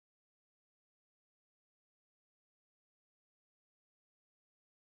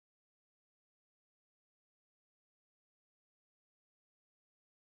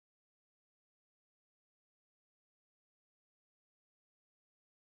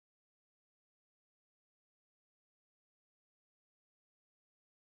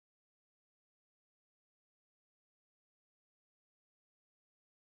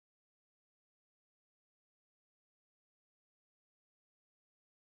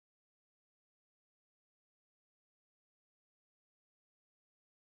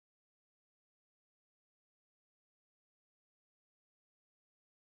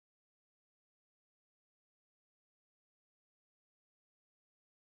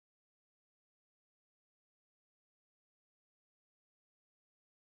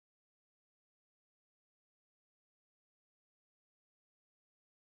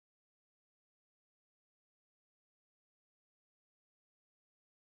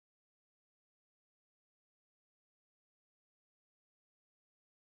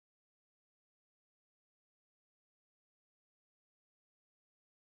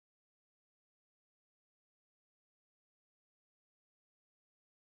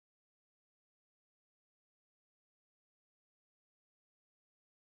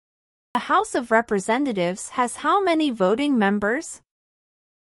The House of Representatives has how many voting members?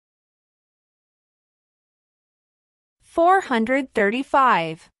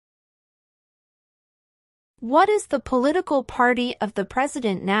 435. What is the political party of the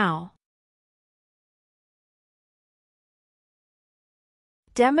president now?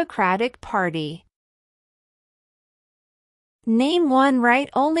 Democratic Party. Name one right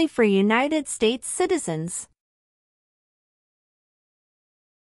only for United States citizens.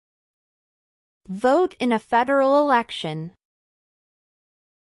 Vote in a federal election.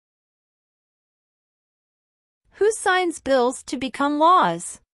 Who signs bills to become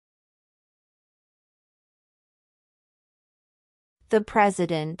laws? The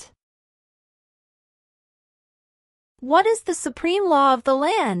President. What is the supreme law of the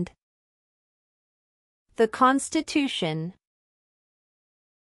land? The Constitution.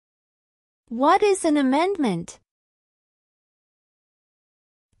 What is an amendment?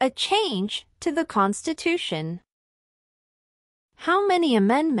 A change to the Constitution. How many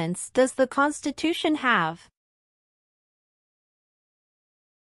amendments does the Constitution have?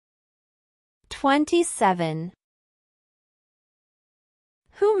 27.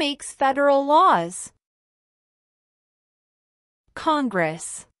 Who makes federal laws?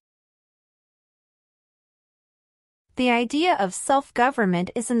 Congress. The idea of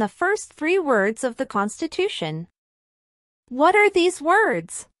self-government is in the first 3 words of the Constitution. What are these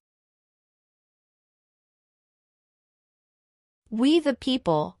words? We the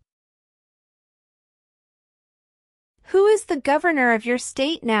people. Who is the governor of your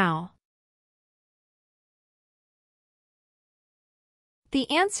state now? The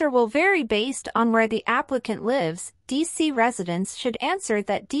answer will vary based on where the applicant lives. DC residents should answer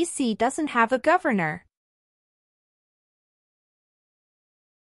that DC doesn't have a governor.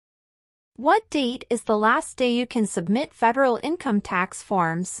 What date is the last day you can submit federal income tax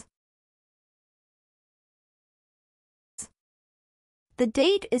forms? The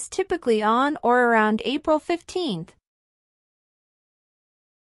date is typically on or around April 15th.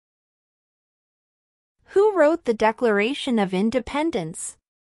 Who wrote the Declaration of Independence?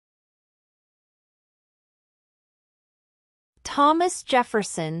 Thomas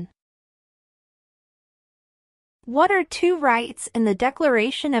Jefferson. What are 2 rights in the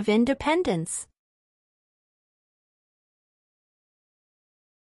Declaration of Independence?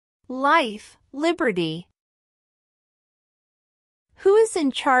 Life, liberty. Who is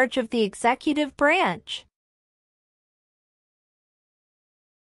in charge of the executive branch?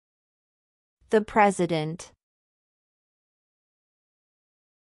 The President.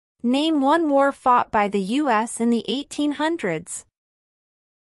 Name one war fought by the U.S. in the 1800s.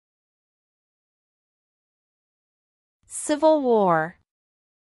 Civil War.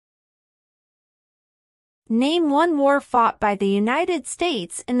 Name one war fought by the United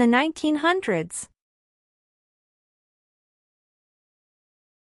States in the 1900s.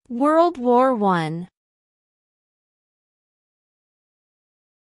 World War I.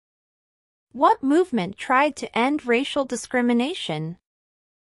 What movement tried to end racial discrimination?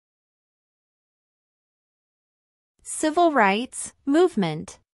 Civil rights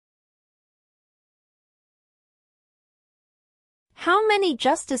movement. How many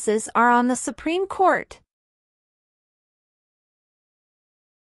justices are on the Supreme Court?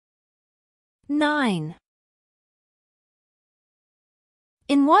 9.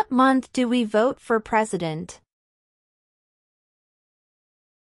 In what month do we vote for president?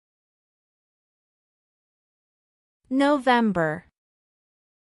 November.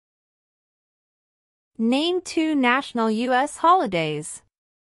 Name 2 national U.S. holidays.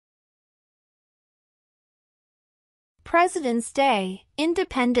 President's Day,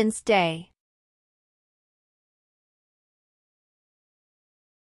 Independence Day.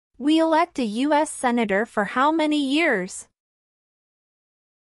 We elect a U.S. Senator for how many years?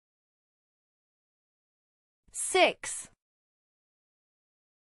 6.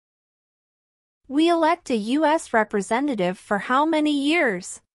 We elect a U.S. Representative for how many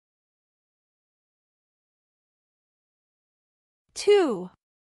years? 2.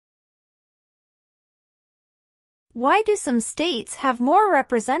 Why do some states have more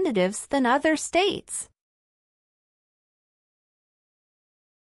representatives than other states?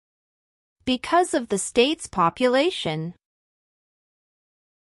 Because of the state's population.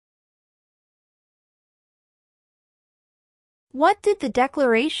 What did the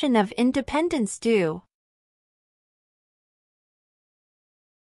Declaration of Independence do?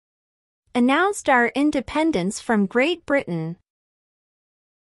 Announced our independence from Great Britain.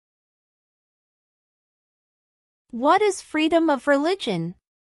 What is freedom of religion?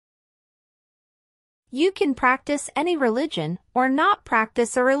 You can practice any religion or not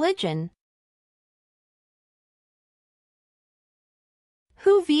practice a religion.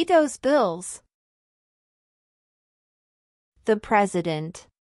 Who vetoes bills? The President.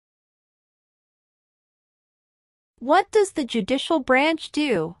 What does the judicial branch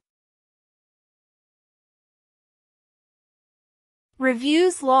do?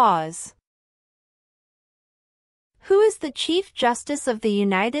 Reviews laws. Who is the Chief Justice of the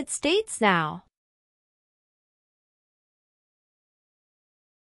United States now?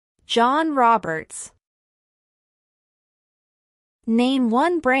 John Roberts. Name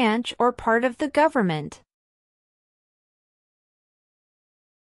one branch or part of the government.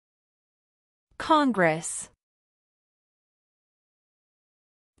 Congress.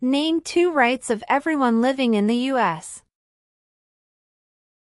 Name two rights of everyone living in the U.S.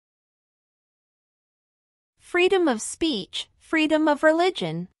 Freedom of speech, freedom of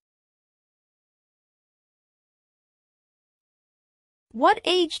religion. What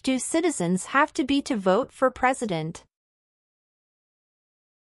age do citizens have to be to vote for president?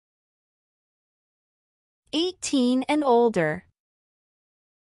 18 and older.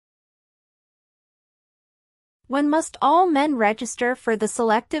 When must all men register for the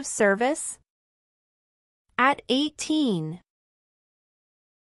Selective Service? At 18.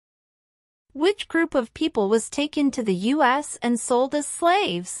 Which group of people was taken to the U.S. and sold as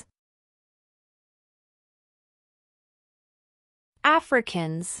slaves?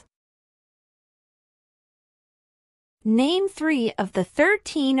 Africans. Name 3 of the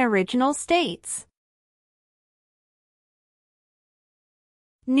 13 original states.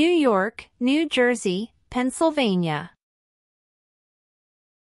 New York, New Jersey, Pennsylvania.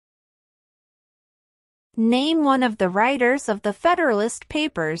 Name one of the writers of the Federalist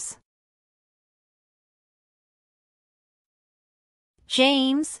Papers.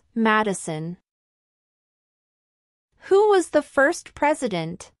 James Madison. Who was the first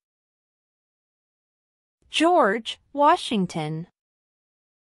president? George Washington.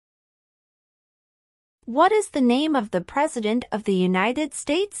 What is the name of the President of the United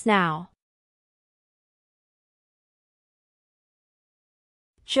States now?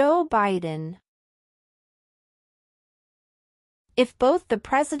 Joe Biden. If both the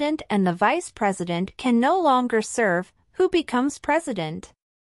President and the Vice President can no longer serve, who becomes President?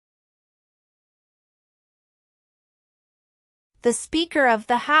 The Speaker of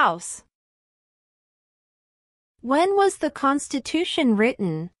the House. When was the Constitution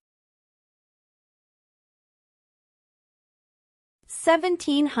written?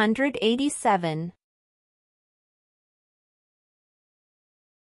 1787.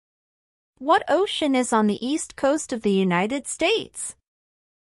 What ocean is on the east coast of the United States?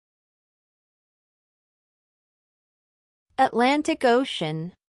 Atlantic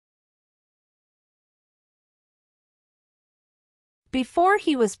Ocean. Before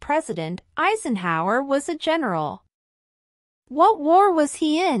he was president, Eisenhower was a general. What war was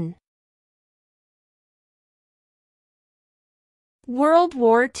he in? World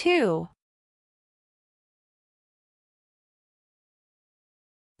War II.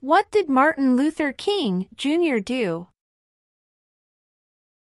 What did Martin Luther King, Jr. do?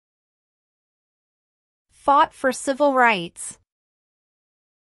 Fought for civil rights.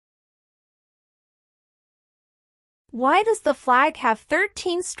 Why does the flag have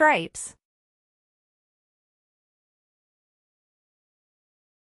 13 stripes?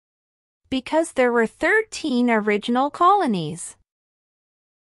 Because there were 13 original colonies.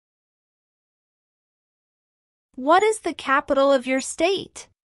 What is the capital of your state?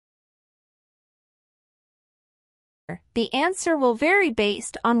 The answer will vary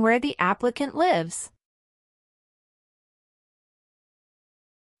based on where the applicant lives.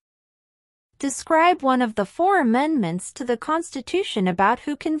 Describe one of the 4 amendments to the Constitution about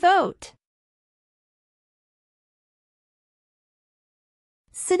who can vote.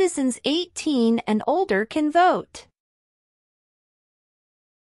 Citizens 18 and older can vote.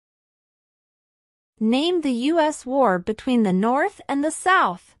 Name the U.S. war between the North and the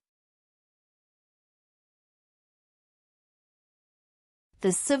South.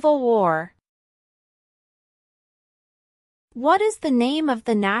 The Civil War. What is the name of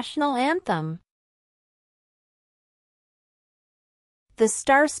the national anthem? The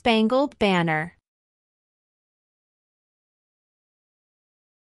Star-Spangled Banner.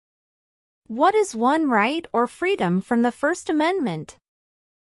 What is one right or freedom from the First Amendment?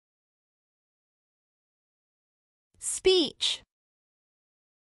 Speech.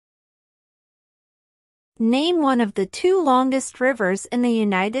 Name one of the 2 longest rivers in the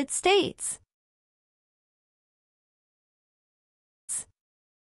United States.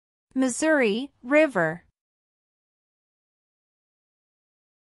 Missouri River.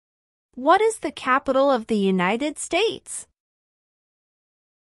 What is the capital of the United States?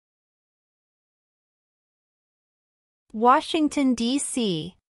 Washington,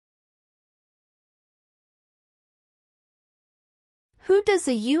 D.C. Who does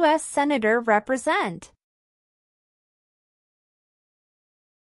a U.S. Senator represent?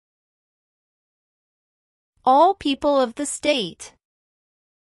 All people of the state.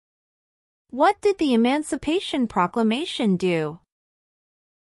 What did the Emancipation Proclamation do?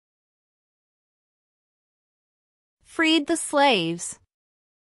 Freed the slaves.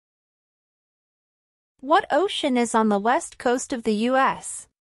 What ocean is on the west coast of the U.S.?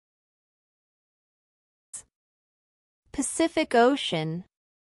 Pacific Ocean.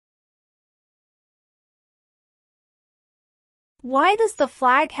 Why does the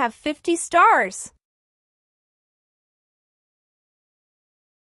flag have 50 stars?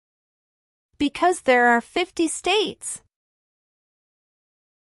 Because there are 50 states.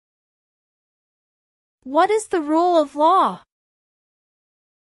 What is the rule of law?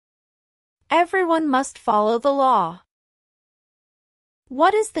 Everyone must follow the law.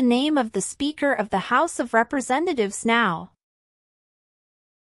 What is the name of the Speaker of the House of Representatives now?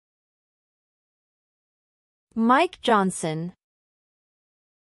 Mike Johnson.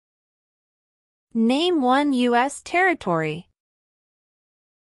 Name one U.S. territory.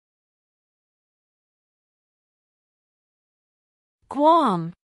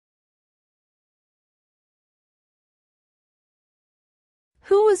 Guam.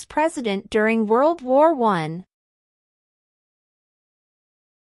 Who was president during World War I?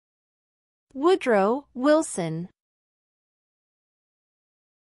 Woodrow Wilson.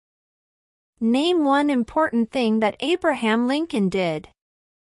 Name one important thing that Abraham Lincoln did.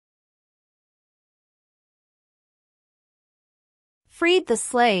 Freed the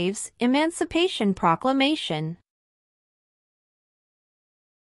slaves, Emancipation Proclamation.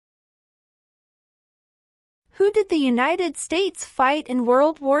 Who did the United States fight in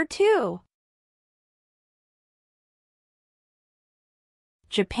World War II?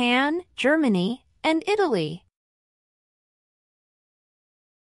 Japan, Germany, and Italy.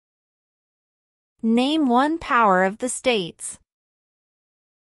 Name one power of the states.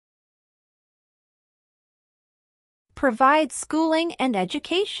 Provide schooling and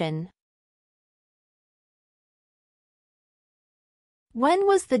education. When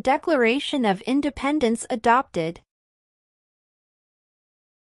was the Declaration of Independence adopted?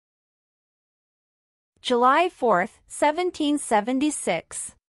 July 4,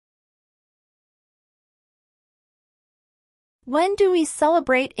 1776. When do we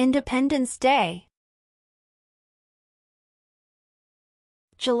celebrate Independence Day?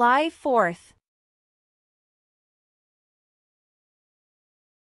 July 4th.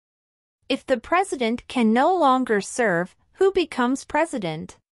 If the president can no longer serve, who becomes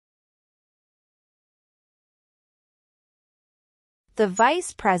president? The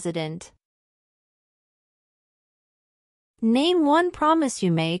vice president. Name one promise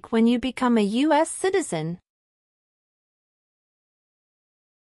you make when you become a U.S. citizen.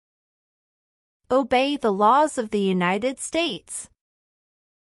 Obey the laws of the United States.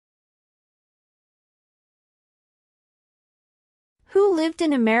 Who lived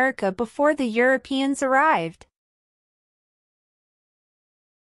in America before the Europeans arrived?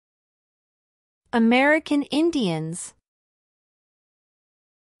 American Indians.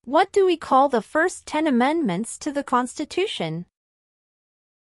 What do we call the first 10 amendments to the Constitution?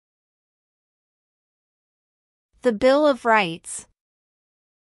 The Bill of Rights.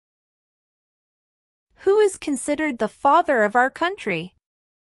 Who is considered the father of our country?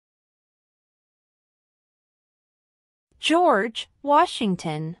 George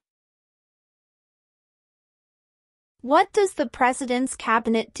Washington. What does the President's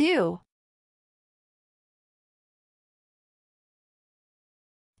Cabinet do?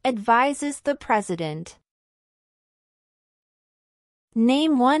 Advises the President.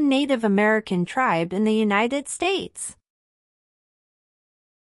 Name one Native American tribe in the United States.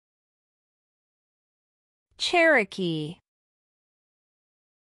 Cherokee.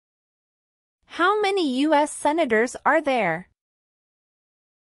 How many U.S. senators are there?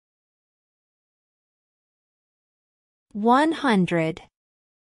 100.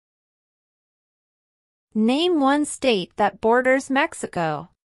 Name one state that borders Mexico.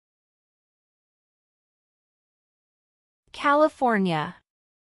 California.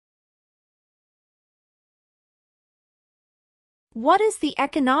 What is the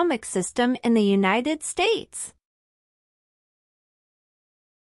economic system in the United States?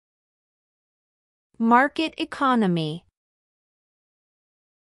 Market economy.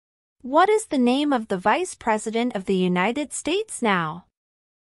 What is the name of the Vice President of the United States now?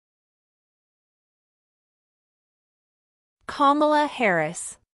 Kamala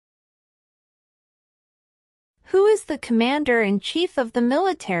Harris. Who is the Commander-in-Chief of the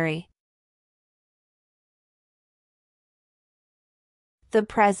military? The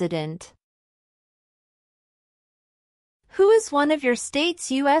President. Who is one of your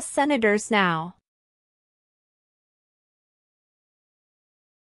state's U.S. senators now?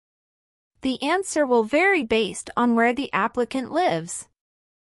 The answer will vary based on where the applicant lives.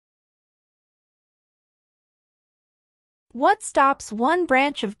 What stops one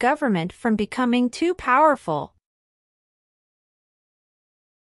branch of government from becoming too powerful?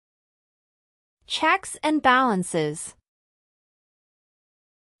 Checks and balances.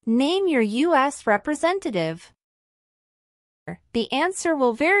 Name your U.S. representative. The answer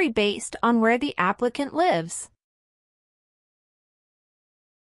will vary based on where the applicant lives.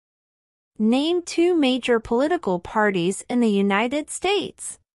 Name two major political parties in the United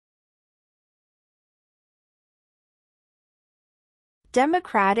States.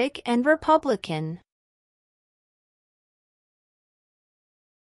 Democratic and Republican.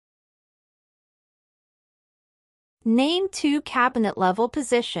 Name two cabinet-level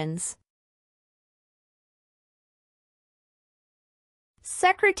positions.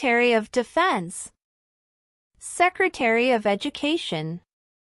 Secretary of Defense. Secretary of Education.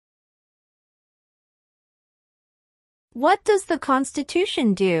 What does the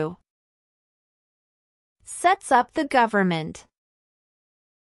Constitution do? Sets up the government.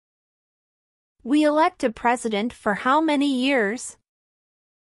 We elect a president for how many years?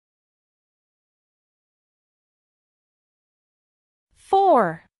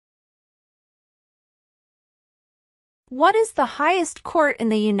 4. What is the highest court in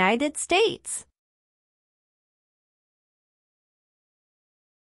the United States?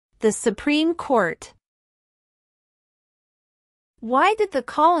 The Supreme Court. Why did the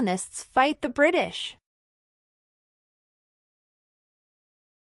colonists fight the British?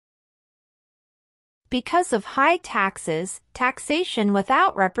 Because of high taxes, taxation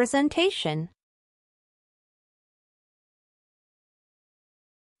without representation.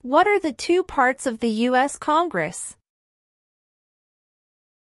 What are the two parts of the U.S. Congress?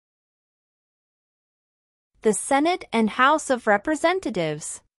 The Senate and House of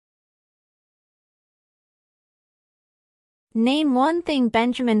Representatives. Name one thing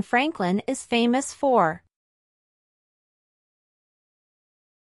Benjamin Franklin is famous for.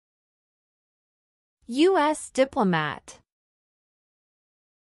 U.S. diplomat.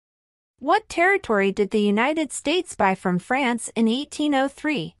 What territory did the United States buy from France in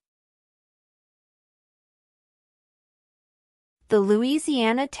 1803? The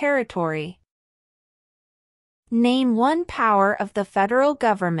Louisiana Territory. Name one power of the federal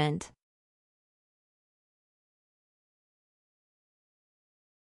government.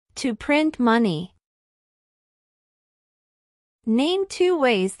 To print money. Name two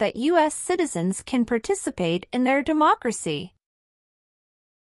ways that U.S. citizens can participate in their democracy.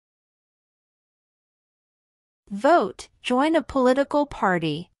 Vote, join a political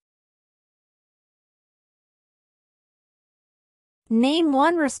party. Name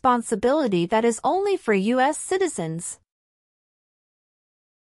one responsibility that is only for U.S. citizens.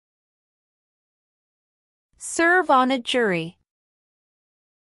 Serve on a jury.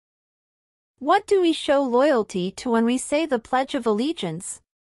 What do we show loyalty to when we say the Pledge of Allegiance?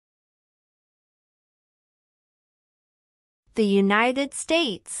 The United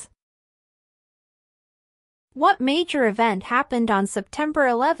States. What major event happened on September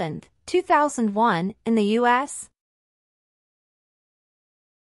 11, 2001, in the U.S.?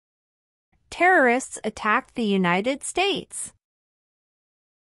 Terrorists attacked the United States.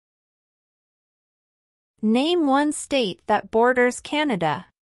 Name one state that borders Canada.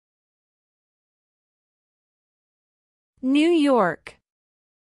 New York.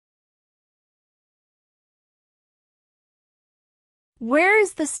 Where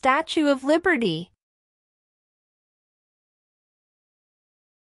is the Statue of Liberty?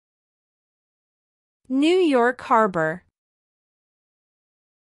 New York Harbor.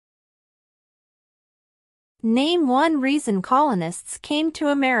 Name one reason colonists came to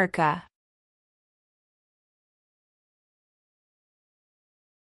America.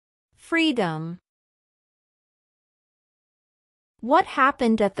 Freedom. What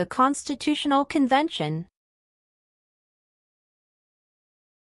happened at the Constitutional Convention?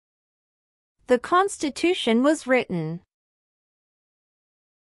 The Constitution was written.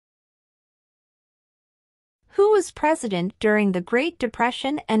 Who was president during the Great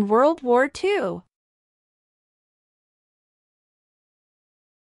Depression and World War II?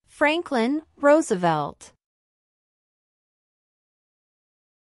 Franklin Roosevelt.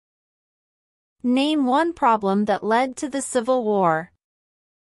 Name one problem that led to the Civil War.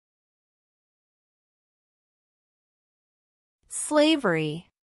 Slavery.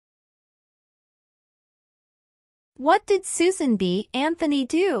 What did Susan B. Anthony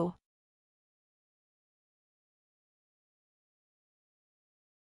do?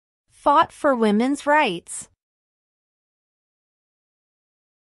 Fought for women's rights.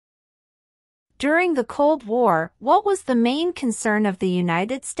 During the Cold War, what was the main concern of the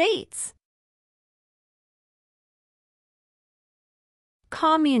United States?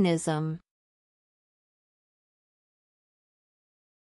 Communism.